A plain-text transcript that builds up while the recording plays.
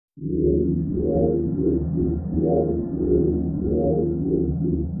When's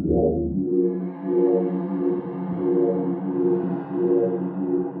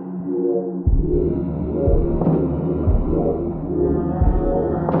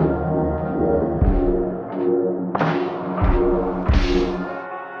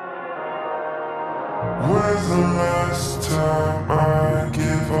the last time I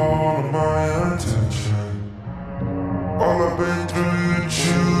give all of my attention? All I've been through, you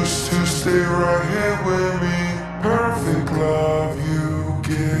choose to stay right here with me. Perfect love you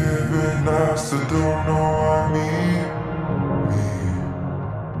give, and I still don't know I mean me.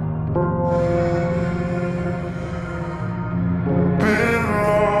 Been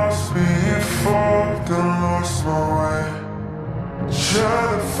lost, been fucked, and lost my way.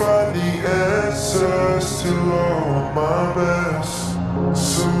 Trying to find the answers to all my best.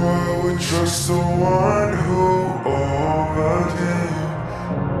 So I would trust the one who overcame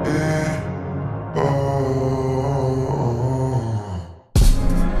it all.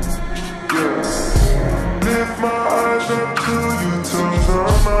 Yeah. Lift my eyes up to you, toes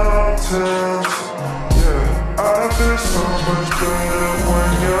on mountains. Yeah, I feel so much better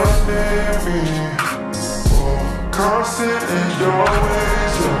when you're near me. Constant in your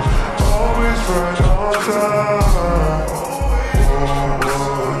ways, you're always right on time.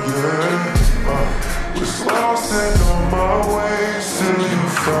 Oh, yeah. Was lost and on my ways till you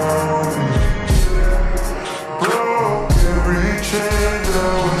found me. Broke every chain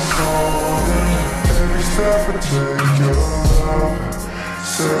that was holding. Every step I take, your love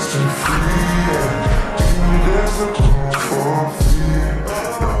sets me free. And there's no room for fear.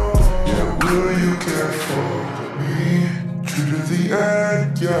 Yeah, will you care for me? True to the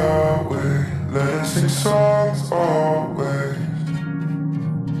end, Yahweh. Let us sing songs always.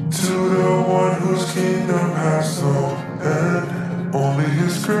 To the one whose kingdom has no end. Only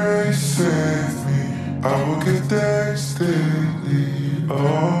His grace saved me. I will give thanks daily.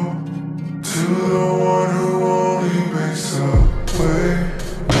 Oh, to the one who only makes a way.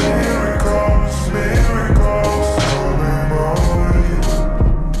 Miracles, miracles coming my way.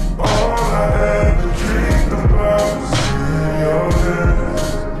 All I ever dreamed about was in your hands.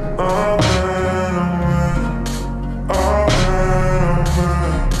 Amen, amen, amen,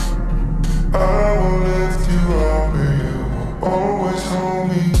 amen. I will lift you up and you will always hold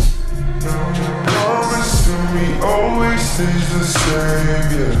me. Promise to me always stays the same,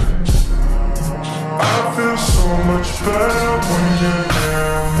 yeah. I feel so much better when you're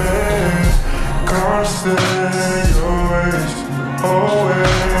near me. Constant in your ways,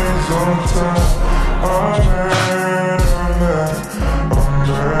 always on time. Amen, amen,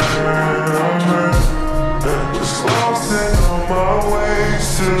 amen, amen. That was lost and on my ways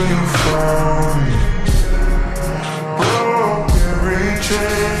till you found me. Broke every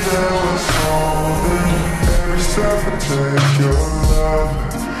chain that was holding. Every step I take, your love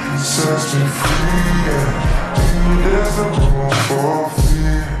sets me free. And there's no room for